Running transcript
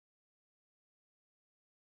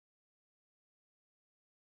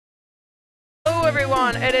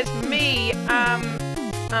everyone, it is me,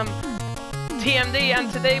 TMD,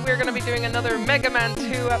 and today we're going to be doing another Mega Man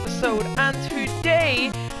 2 episode, and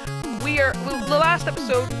today the last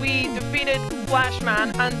episode we defeated Flash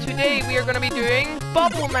Man, and today we are going to be doing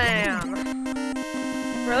Bubble Man.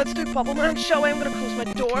 Right, let's do Bubble Man, shall we? I'm going to close my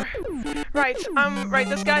door. Right,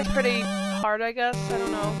 this guy's pretty hard, I guess, I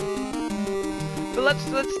don't know. But let's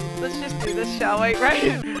just do this, shall we?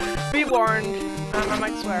 Right? Be warned. I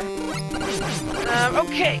might swear.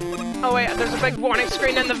 Okay. Oh wait, there's a big warning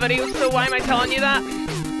screen in the video, so why am I telling you that?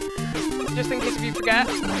 Just in case if you forget.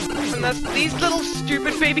 And these little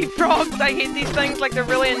stupid baby frogs, I hate these things, like they're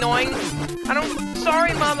really annoying.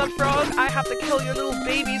 Sorry Mama Frog, I have to kill your little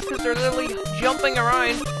babies because they're literally jumping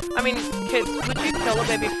around. I mean, kids, would you kill a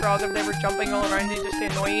baby frog if they were jumping all around you just to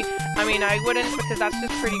annoy you? I mean, I wouldn't because that's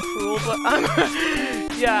just pretty cruel, but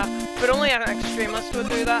yeah, but only an extremist would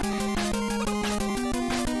do that.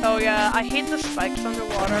 Oh yeah, I hate the spikes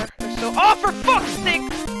underwater. They're so— oh, for fuck's sake!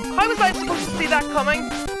 How was I supposed to see that coming?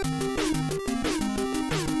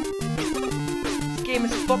 This game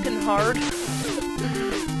is fucking hard.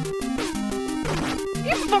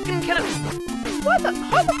 You fucking kidding— how the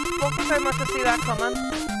fuck was I meant to see that coming?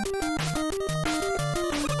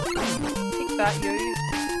 Take that, you.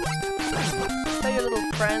 Tell your little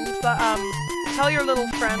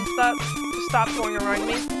friends that, to stop going around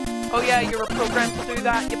me. Oh yeah, you were programmed to do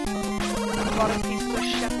that, you bottom pieces of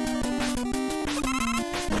shit.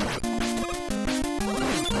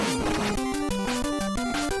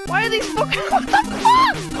 Why are these fucking— what the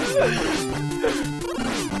fuck?!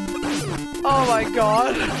 Oh my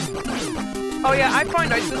god. Oh yeah, I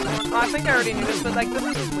found out this one. I think I already knew this, but like this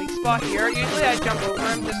is his weak spot here. Usually I jump over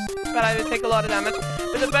him, but I would take a lot of damage.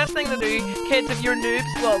 But the best thing to do, kids, if you're noobs,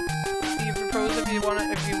 well, you propose if you wanna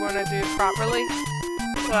do it properly.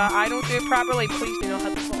 I don't do it properly. Please do not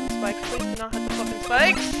hit the fucking spikes. Please do not hit the fucking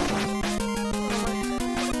spikes.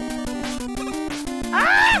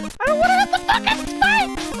 Ah! I don't want to hit the fucking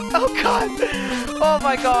spikes! Oh god! Oh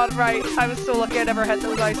my god! Right, I was so lucky I never hit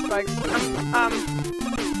those ice spikes.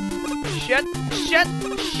 Shit! Shit!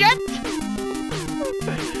 Shit!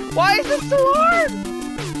 Why is this so hard?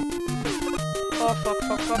 Oh fuck!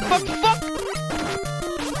 Fuck! Fuck! Fuck! Fuck!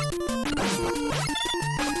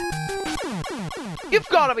 You've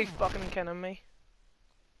gotta be fucking kidding me.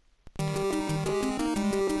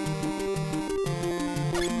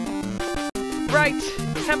 Right,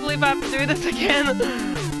 can't believe I have to do this again.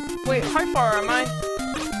 Wait, how far am I?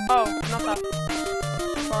 Oh, not that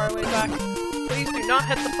far way back. Please do not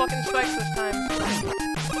hit the fucking spikes this time.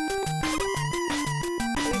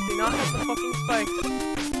 Please do not hit the fucking spikes.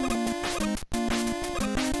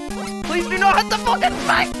 Please do not hit the fucking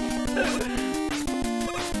spikes!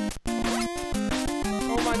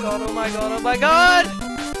 Oh my god, oh my god, oh my god!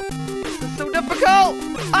 This is so difficult!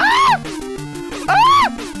 Ah! Ah!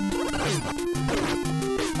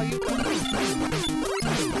 Oh, you go.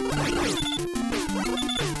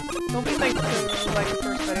 Don't be thinking like the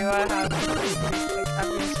first video I had. Like, I've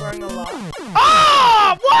been swearing a lot.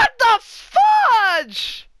 Oh! What the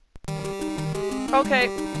fudge? Okay.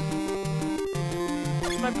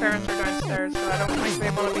 My parents are downstairs, so I don't think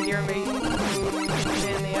they want to be hearing me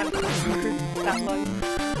saying the F word that loud.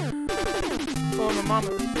 Well, my mom is,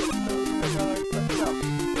 so my brother, but still.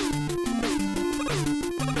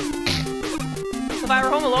 If I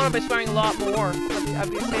were home alone, I'd be swearing a lot more.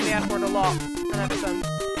 I'd be saying the F word a lot and everything.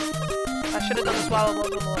 I should have done this while I was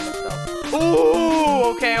home alone, but still.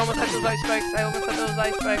 Ooh, okay, I almost hit those ice spikes. I almost hit those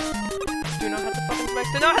ice spikes. Do not hit the fucking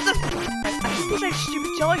spikes. Do not hit the— I hate these like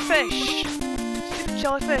stupid jellyfish. Stupid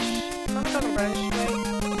jellyfish. I'm talking British, right?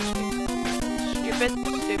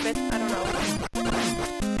 Stupid, I don't know.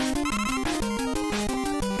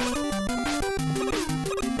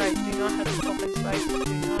 Right, do not hit the fucking spikes. Do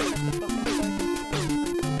not hit the fucking spikes.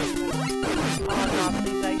 Oh no,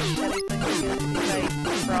 these ice shitty things again. These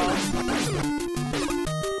ice frogs.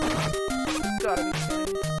 Gotta be kidding.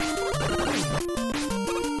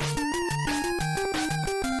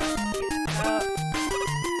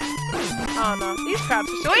 Oh no, these crabs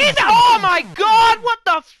are so easy! Oh my god, what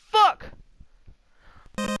the fuck?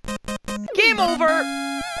 Game over!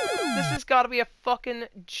 This has gotta be a fucking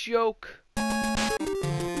joke.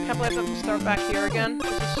 Can't believe I have to start back here again.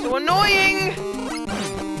 This is so annoying!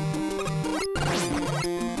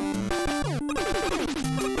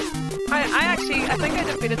 I think I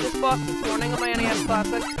defeated this boss this morning on my NES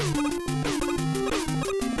Classic.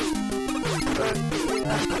 But,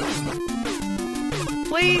 yeah.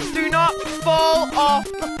 Please do not fall off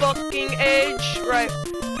the fucking edge! Right.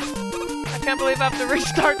 I can't believe I have to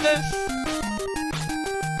restart this.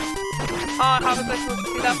 How was I supposed to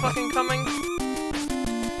see that fucking coming?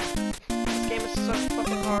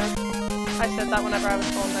 hard. I said that whenever I was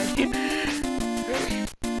falling down here.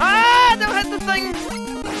 Ah! Don't hit the thing!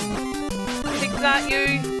 Take that, you!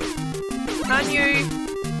 And you!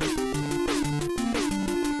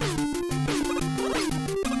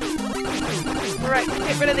 Right,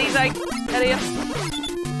 get rid of these idiots.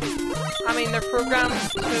 I mean, they're programmed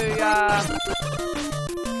to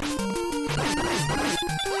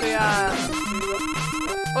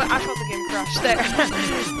well, I thought the game crashed there. And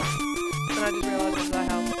I just realised it was that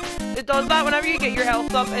health. It does that whenever you get your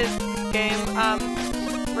health up, it game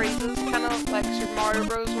freezes, kind of like Super Mario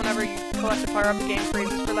Bros. Whenever you collect a power up, the game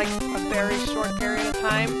freezes for like a very short period of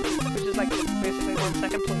time, which is like basically 1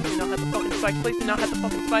 second. Please do not hit the fucking spikes. Please do not hit the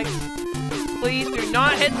fucking spikes. Please do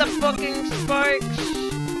not hit the fucking spikes.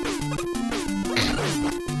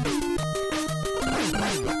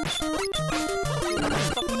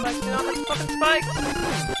 Do not hit the fucking spikes.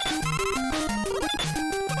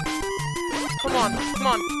 Come on, come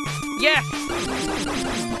on. Yes!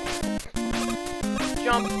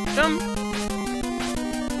 Jump, jump.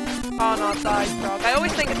 Oh no, die, frog. I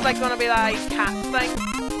always think it's like gonna be that cat thing.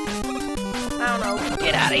 I don't know.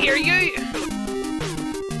 Get out of here, you!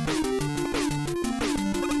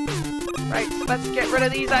 Right, let's get rid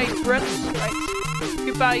of these Brits. Right.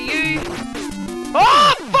 Goodbye, you.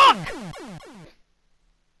 Oh, fuck!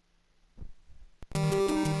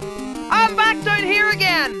 I'm back down here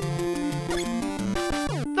again!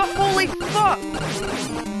 The holy fuck!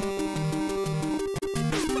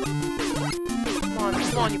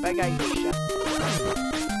 Come on, you big guy, you shit.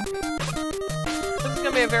 This is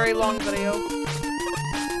gonna be a very long video.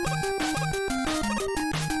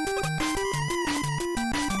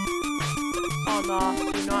 Oh no,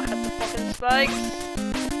 do not hit the fucking spikes.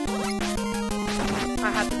 I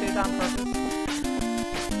had to do that on purpose.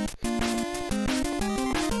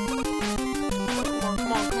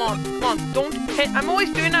 Come on, don't hit. I'm always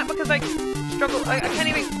doing that because I struggle. I can't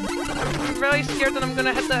even. I'm really scared that I'm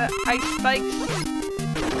gonna hit the ice spikes.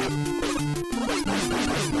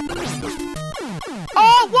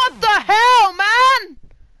 Oh, what the hell, man!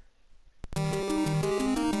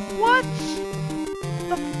 What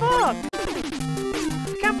the fuck?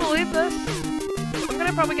 I can't believe this. I'm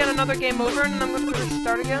gonna probably get another game over and then I'm gonna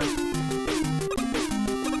restart again.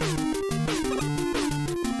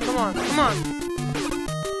 Come on, come on.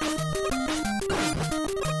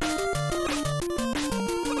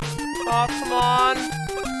 Oh, come on.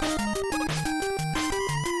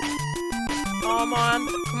 Come on,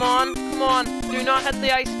 come on, come on. Do not hit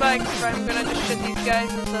the ice spikes. Right, I'm gonna just shit these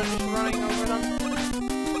guys instead of just running over them.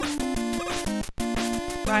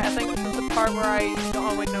 Right, I think this is the part where I...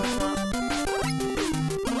 Oh, wait, no, it's not.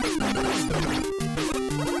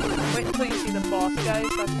 Wait until you see the boss, guys.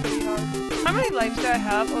 That's pretty hard. How many lives do I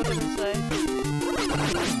have? Oh, it didn't say.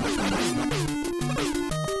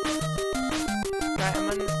 Right, I'm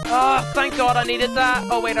in... Oh, thank God I needed that.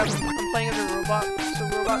 Oh, wait, I'm playing as a robot. So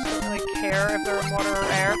robots don't really care if they're in water or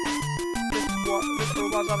air. This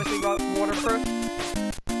robot's obviously waterproof.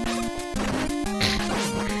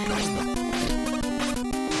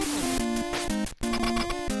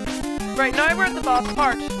 Right, now we're at the boss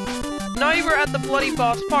part. Now we're at the bloody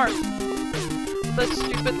boss part. This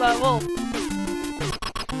stupid level.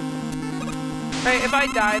 Right, if I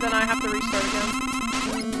die, then I have to restart again.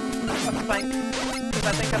 I think. Because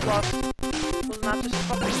I think I've lost. Wasn't that just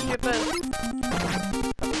fucking stupid?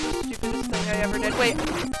 That was the stupidest thing I ever did. Wait.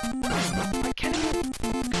 I can't even...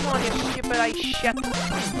 Come on, you stupid ice shit.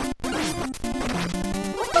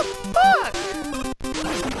 What the fuck?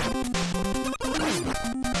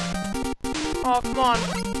 Oh, come on.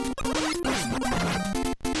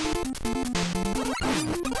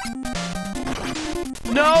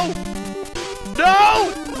 No!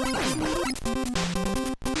 No!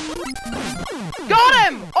 Got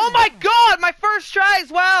him! Oh my God! My first try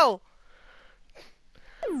as well!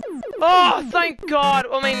 Oh, thank God!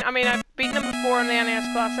 I mean, I've beaten him before in the NES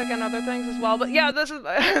Classic and other things as well, but yeah, this is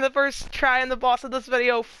the first try and the boss of this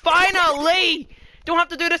video. Finally! Don't have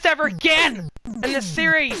to do this ever again in this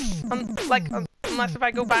series. Unless if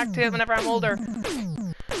I go back to it whenever I'm older.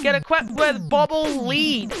 Get equipped with bubble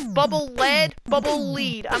lead. Bubble lead? Bubble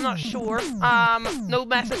lead. I'm not sure. No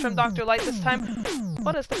message from Dr. Light this time.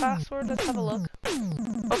 What is the password? Let's have a look.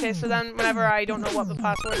 Okay, so then whenever I don't know what the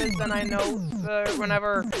password is, then I know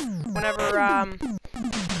whenever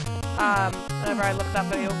I look at that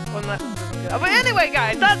video. But anyway,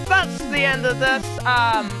 guys, that's the end of this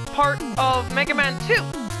part of Mega Man 2.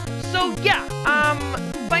 So yeah,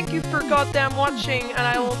 thank you for goddamn watching, and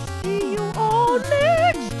I will see you all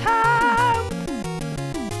next time.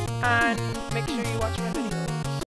 And make sure you watch my